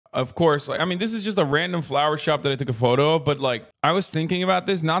of course, like, I mean, this is just a random flower shop that I took a photo of, but like, I was thinking about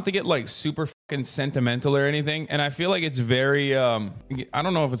this, not to get like super fucking sentimental or anything. And I feel like it's very, I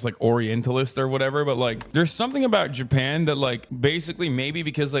don't know if it's like Orientalist or whatever, but like, there's something about Japan that like, basically maybe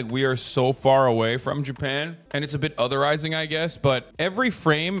because like we are so far away from Japan and it's a bit otherizing, I guess, but every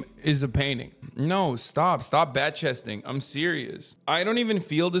frame is a painting. No, stop bat chesting. I'm serious. I don't even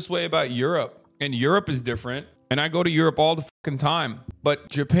feel this way about Europe, and Europe is different. And I go to Europe all the fucking time. But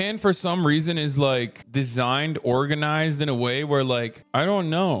Japan, for some reason, is like designed, organized in a way where like, I don't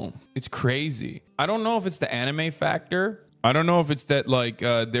know. It's crazy. I don't know if it's the anime factor. I don't know if it's that like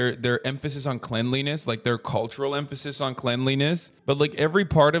their emphasis on cleanliness, like their cultural emphasis on cleanliness. But like every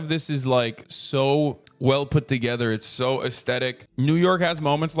part of this is like so well put together. It's so aesthetic. New York has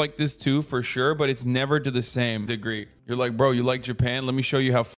moments like this too, for sure, but it's never to the same degree. You're like, bro, you like Japan? Let me show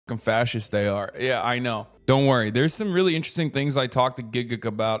you how fucking fascist they are. Yeah, I know. Don't worry. There's some really interesting things I talked to Gigik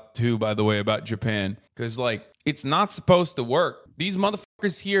about too, by the way, about Japan. Because like, it's not supposed to work. These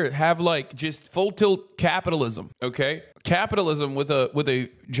motherfuckers here have like just full tilt capitalism, okay? Capitalism with a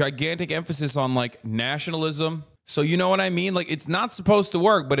gigantic emphasis on like nationalism. So you know what I mean? Like, it's not supposed to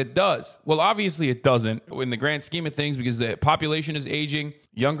work, but it does. Well, obviously it doesn't in the grand scheme of things, because the population is aging.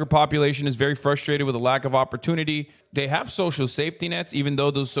 Younger population is very frustrated with a lack of opportunity. They have social safety nets, even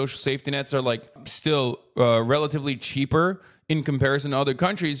though those social safety nets are like still relatively cheaper in comparison to other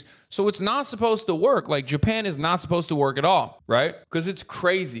countries. So it's not supposed to work. Like, Japan is not supposed to work at all, right? Because it's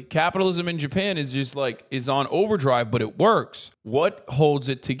crazy. Capitalism in Japan is just like, is on overdrive, but it works. What holds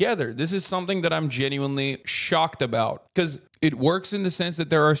it together? This is something that I'm genuinely shocked about, because it works in the sense that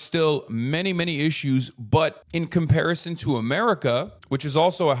there are still many, many issues, but in comparison to America, which is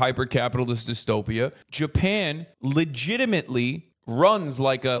also a hyper-capitalist dystopia, Japan legitimately runs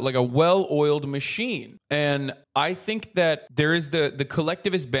like a well-oiled machine. And I think that there is the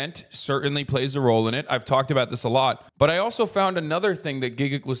collectivist bent certainly plays a role in it. I've talked about this a lot, but I also found another thing that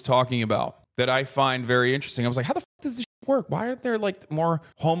Gigik was talking about that I find very interesting. I was like, how the fuck does this work? Why aren't there like more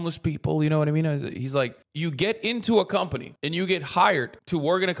homeless people? You know what I mean? He's like, you get into a company and you get hired to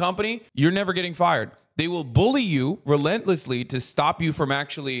work in a company, you're never getting fired. They will bully you relentlessly to stop you from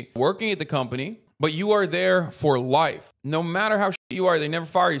actually working at the company, but you are there for life. No matter how shit you are, they never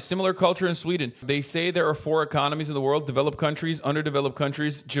fire you. Similar culture in Sweden. They say there are 4 economies in the world: developed countries, underdeveloped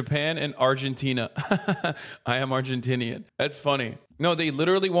countries, Japan, and Argentina. I am Argentinian. That's funny. No, they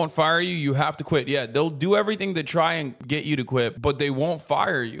literally won't fire you. You have to quit. Yeah, they'll do everything to try and get you to quit, but they won't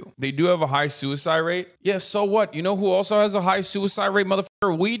fire you. They do have a high suicide rate. Yeah, so what? You know who also has a high suicide rate,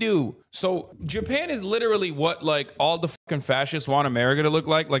 motherfucker? We do. So Japan is literally what like all the fucking fascists want America to look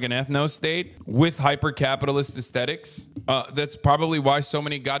like an ethno state with hyper-capitalist aesthetics. That's probably why so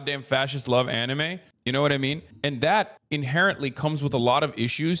many goddamn fascists love anime. You know what I mean? And that inherently comes with a lot of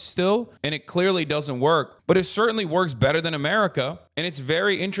issues still, and it clearly doesn't work, but it certainly works better than America. And it's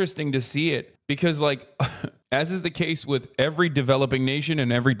very interesting to see it because, like, as is the case with every developing nation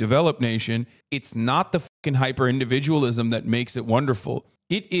and every developed nation, it's not the fucking hyper individualism that makes it wonderful.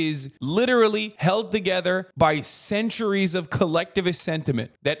 It is literally held together by centuries of collectivist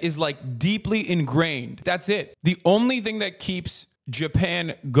sentiment that is like deeply ingrained. That's it. The only thing that keeps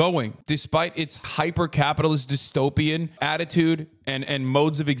Japan going, despite its hyper-capitalist dystopian attitude and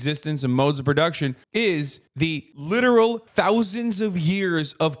modes of existence and modes of production, is the literal thousands of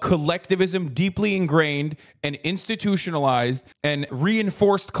years of collectivism deeply ingrained and institutionalized and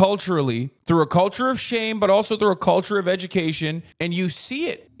reinforced culturally through a culture of shame, but also through a culture of education. And you see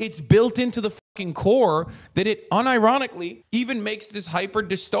it. It's built into the fucking core that it unironically even makes this hyper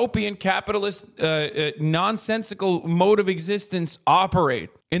dystopian capitalist nonsensical mode of existence operate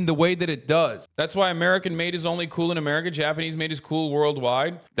in the way that it does. That's why American made is only cool in America. Japanese made is cool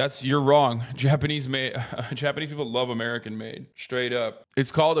worldwide. You're wrong. Japanese people love American made. Straight up. It's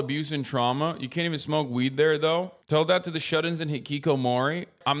called abuse and trauma. You can't even smoke weed there though. Tell that to the shut-ins in Hikikomori.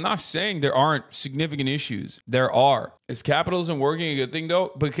 I'm not saying there aren't significant issues. There are. Is capitalism working a good thing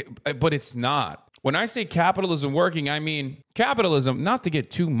though? But it's not. When I say capitalism working, I mean capitalism, not to get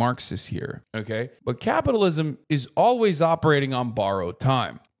too Marxist here, okay? But capitalism is always operating on borrowed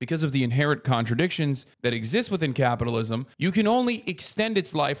time. Because of the inherent contradictions that exist within capitalism, you can only extend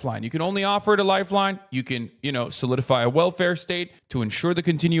its lifeline. You can only offer it a lifeline. You can, solidify a welfare state to ensure the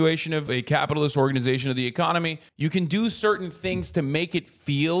continuation of a capitalist organization of the economy. You can do certain things to make it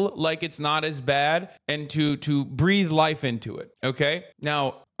feel like it's not as bad and to breathe life into it, okay?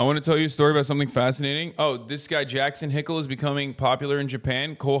 Now, I want to tell you a story about something fascinating. Oh, this guy, Jackson Hickel, is becoming popular in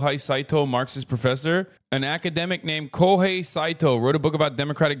Japan. Kohei Saito, Marxist professor. An academic named Kohei Saito wrote a book about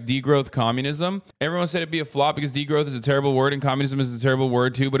democratic degrowth communism. Everyone said it'd be a flop because degrowth is a terrible word and communism is a terrible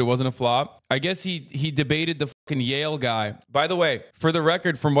word too, but it wasn't a flop. I guess he debated the fucking Yale guy. By the way, for the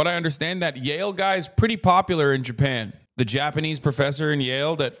record, from what I understand, that Yale guy is pretty popular in Japan. The Japanese professor in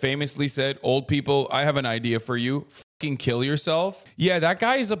Yale that famously said, old people, I have an idea for you. Fucking kill yourself. Yeah, that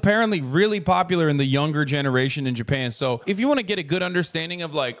guy is apparently really popular in the younger generation in Japan. So if you want to get a good understanding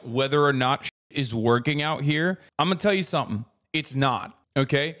of like whether or not is working out here, I'm going to tell you something. It's not.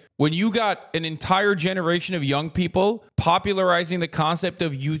 Okay. When you got an entire generation of young people popularizing the concept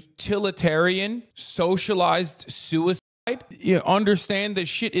of utilitarian, socialized suicide, you understand that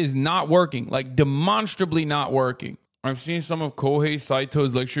shit is not working, like demonstrably not working. I've seen some of Kohei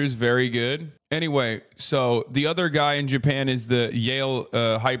Saito's lectures, very good. Anyway, so the other guy in Japan is the Yale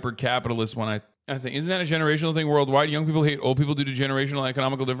hyper-capitalist one, I think. Isn't that a generational thing worldwide? Young people hate old people due to generational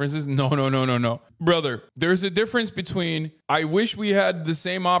economical differences? No. Brother, there's a difference between I wish we had the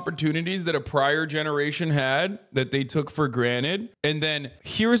same opportunities that a prior generation had that they took for granted, and then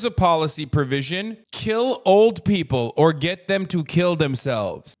here's a policy provision, kill old people or get them to kill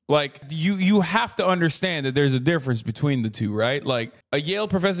themselves. Like, you have to understand that there's a difference between the two, right? Like, a Yale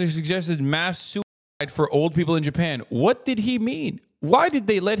professor suggested mass suicide for old people in Japan. What did he mean? Why did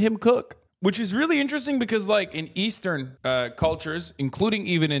they let him cook? Which is really interesting because, like, in Eastern cultures, including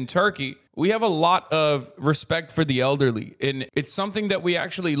even in Turkey, we have a lot of respect for the elderly. And it's something that we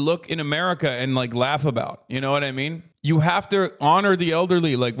actually look in America and, like, laugh about. You know what I mean? You have to honor the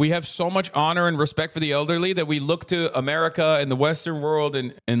elderly. Like, we have so much honor and respect for the elderly that we look to America and the Western world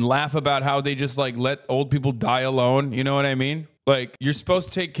and laugh about how they just, like, let old people die alone. You know what I mean? Like, you're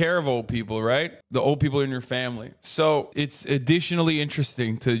supposed to take care of old people, right? The old people in your family. So it's additionally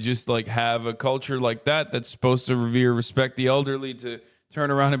interesting to just like have a culture like that that's supposed to revere, respect the elderly, to turn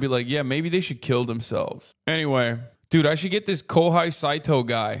around and be like, yeah, maybe they should kill themselves. Anyway, dude, I should get this Kohei Saito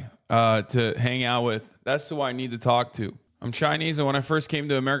guy to hang out with. That's who I need to talk to. I'm Chinese, and when I first came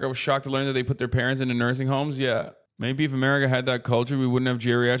to America, I was shocked to learn that they put their parents into nursing homes. Yeah. Maybe if America had that culture, we wouldn't have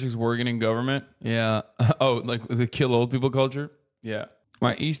geriatrics working in government. Yeah. Oh, like the kill old people culture? Yeah.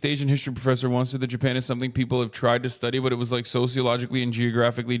 My East Asian history professor once said that Japan is something people have tried to study, but it was like sociologically and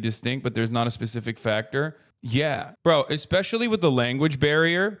geographically distinct, but there's not a specific factor. Yeah. Bro, especially with the language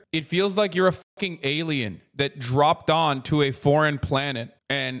barrier, it feels like you're a fucking alien that dropped on to a foreign planet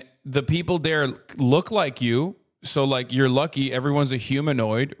and the people there look like you. So like you're lucky everyone's a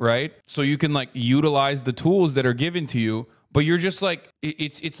humanoid, right? So you can like utilize the tools that are given to you, but you're just like,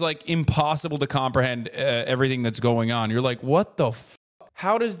 it's like impossible to comprehend everything that's going on. You're like, what the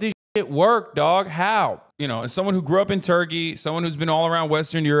how does this shit work, dog? How? You know, as someone who grew up in Turkey, someone who's been all around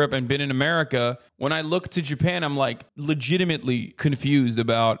Western Europe and been in America, when I look to Japan, I'm like legitimately confused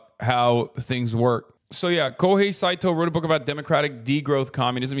about how things work. So yeah, Kohei Saito wrote a book about democratic degrowth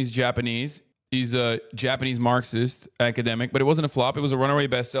communism. He's Japanese. He's a Japanese Marxist academic, but it wasn't a flop. It was a runaway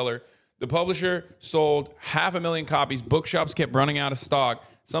bestseller. The publisher sold 500,000 copies. Bookshops kept running out of stock.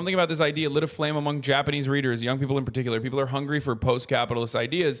 Something about this idea lit a flame among Japanese readers, young people in particular. People are hungry for post-capitalist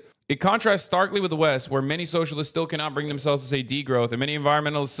ideas. It contrasts starkly with the West, where many socialists still cannot bring themselves to say degrowth, and many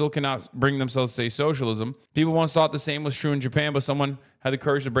environmentalists still cannot bring themselves to say socialism. People once thought the same was true in Japan, but someone had the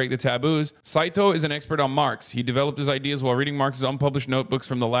courage to break the taboos. Saito is an expert on Marx. He developed his ideas while reading Marx's unpublished notebooks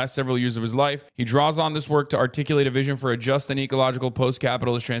from the last several years of his life. He draws on this work to articulate a vision for a just and ecological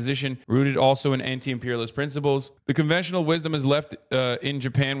post-capitalist transition, rooted also in anti-imperialist principles. The conventional wisdom is left in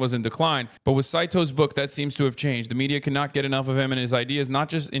Japan was in decline, but with Saito's book, that seems to have changed. The media cannot get enough of him and his ideas, not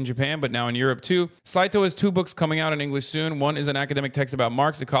just in Japan, but now in Europe too. Saito has 2 books coming out in English soon. One is an academic text about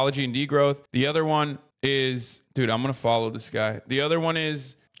Marx, ecology, and degrowth. The other one is, dude, I'm going to follow this guy. The other one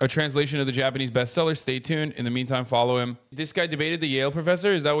is a translation of the Japanese bestseller. Stay tuned. In the meantime, follow him. This guy debated the Yale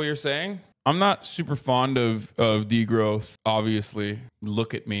professor. Is that what you're saying? I'm not super fond of degrowth, obviously.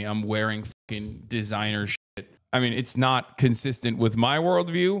 Look at me. I'm wearing fucking designer shit. I mean, it's not consistent with my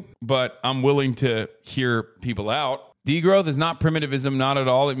worldview, but I'm willing to hear people out. Degrowth is not primitivism, not at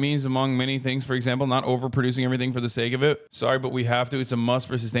all. It means, among many things, for example, not overproducing everything for the sake of it. Sorry, but we have to. It's a must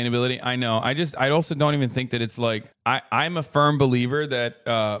for sustainability. I know. I also don't even think that it's like, I'm a firm believer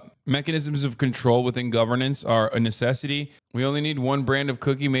that mechanisms of control within governance are a necessity. We only need one brand of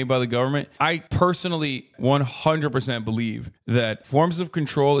cookie made by the government. I personally 100% believe that forms of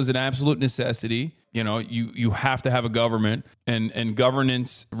control is an absolute necessity. You know, you have to have a government, and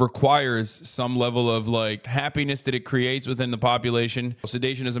governance requires some level of like happiness that it creates within the population.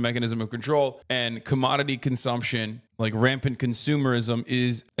 Sedation is a mechanism of control, and commodity consumption, like rampant consumerism,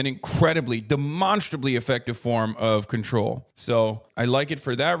 is an incredibly, demonstrably effective form of control. So I like it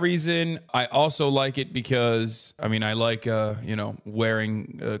for that reason. I also like it because, I mean, I like,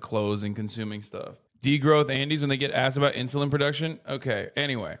 wearing clothes and consuming stuff. Degrowth Andes when they get asked about insulin production. Okay,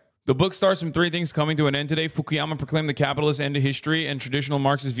 anyway. The book starts from three things coming to an end today. Fukuyama proclaimed the capitalist end of history, and traditional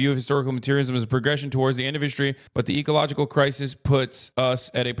Marxist view of historical materialism as a progression towards the end of history, but the ecological crisis puts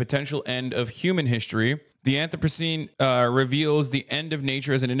us at a potential end of human history. The Anthropocene reveals the end of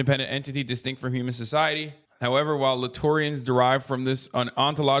nature as an independent entity distinct from human society. However, while Latourians derive from this an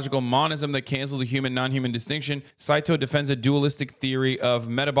ontological monism that cancels the human non-human distinction, Saito defends a dualistic theory of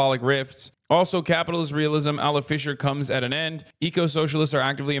metabolic rifts. Also, capitalist realism, a la Fisher, comes at an end. Eco-socialists are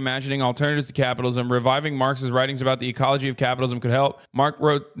actively imagining alternatives to capitalism. Reviving Marx's writings about the ecology of capitalism could help. Marx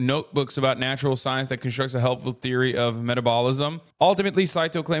wrote notebooks about natural science that constructs a helpful theory of metabolism. Ultimately,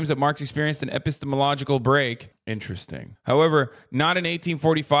 Saito claims that Marx experienced an epistemological break. Interesting. However, not in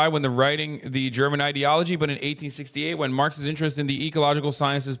 1845 when writing the German ideology, but in 1868 when Marx's interest in the ecological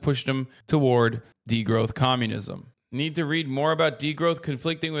sciences pushed him toward degrowth communism. Need to read more about degrowth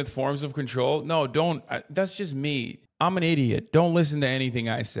conflicting with forms of control? No, don't. That's just me. I'm an idiot. Don't listen to anything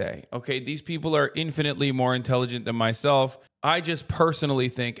I say. Okay, these people are infinitely more intelligent than myself. I just personally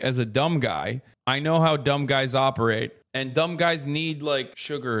think, as a dumb guy, I know how dumb guys operate. And dumb guys need like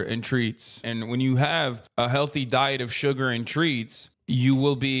sugar and treats. And when you have a healthy diet of sugar and treats, you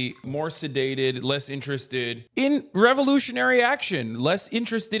will be more sedated, less interested in revolutionary action, less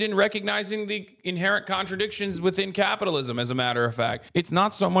interested in recognizing the inherent contradictions within capitalism, as a matter of fact. It's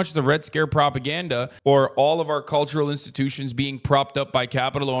not so much the Red Scare propaganda or all of our cultural institutions being propped up by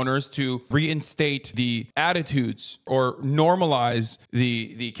capital owners to reinstate the attitudes or normalize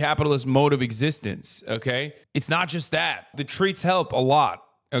the capitalist mode of existence, okay? It's not just that. The treats help a lot,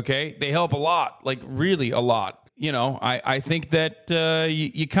 okay? They help a lot, like really a lot. You know, I think that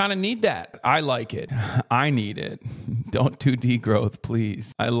you kind of need that. I like it. I need it. Don't do degrowth,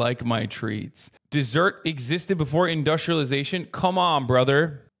 please. I like my treats. Dessert existed before industrialization? Come on,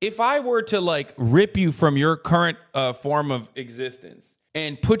 brother. If I were to like rip you from your current form of existence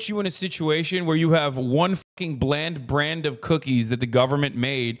and put you in a situation where you have one fucking bland brand of cookies that the government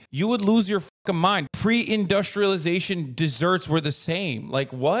made, you would lose your fucking mind. Pre-industrialization desserts were the same.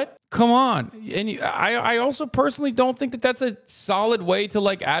 Like, what? Come on. And I also personally don't think that that's a solid way to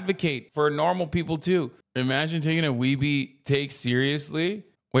like advocate for normal people too. Imagine taking a weebie take seriously.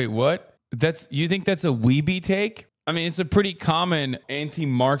 Wait, what? You think that's a weebie take? I mean, it's a pretty common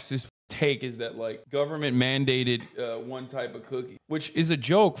anti-Marxist take, is that like government mandated one type of cookie, which is a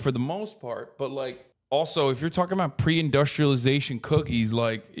joke for the most part. But like, also, if you're talking about pre-industrialization cookies,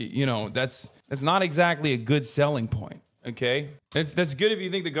 like, you know, that's not exactly a good selling point. Okay, that's good if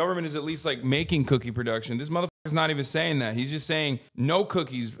you think the government is at least like making cookie production. This motherfucker's not even saying that. He's just saying no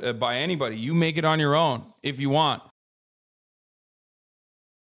cookies by anybody. You make it on your own if you want.